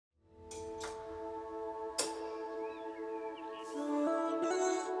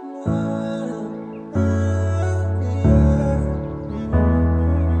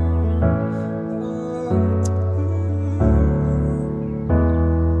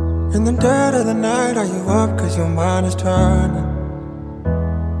In the dead of the night, are you up cause your mind is turning?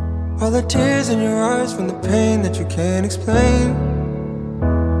 All the tears in your eyes from the pain that you can't explain.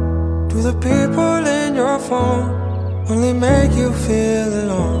 Do the people in your phone only make you feel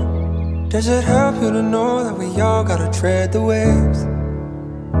alone? Does it help you to know that we all gotta tread the waves?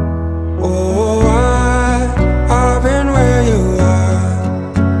 Oh, I've been where you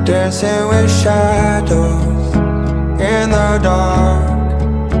are, dancing with shadows in the dark.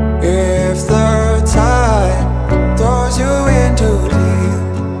 If the tide throws you in too deep,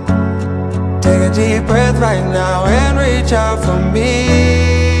 take a deep breath right now and reach out for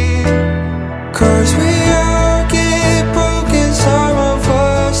me. Cause we all get broken, some of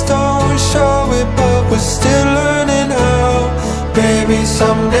us don't show it, but we're still learning how. Baby,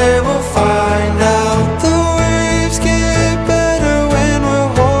 someday we'll find out. The waves get better when we're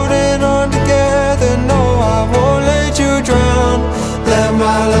holding on together. No, I won't let you drown. Let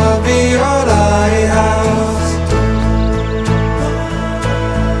my love be your lighthouse.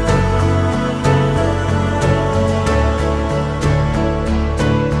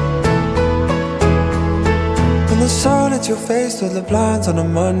 When the sun hits your face through the blinds on a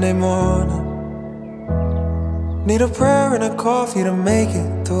Monday morning, need a prayer and a coffee to make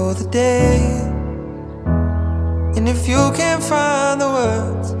it through the day. And if you can't find the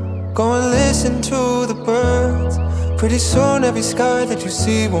words, go and listen to the birds. Pretty soon every sky that you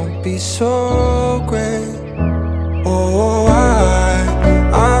see won't be so gray. Oh,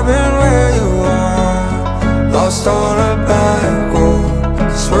 I've been where you are, lost on a back road,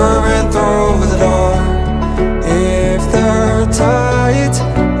 swerving through the dark. If the tides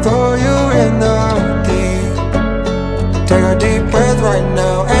throw you in the deep, take a deep breath right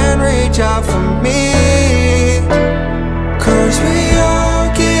now and reach out for me. Cause we all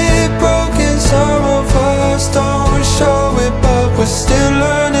get broken, some of us don't show it, but we're still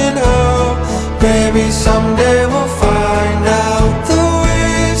learning how. Baby, some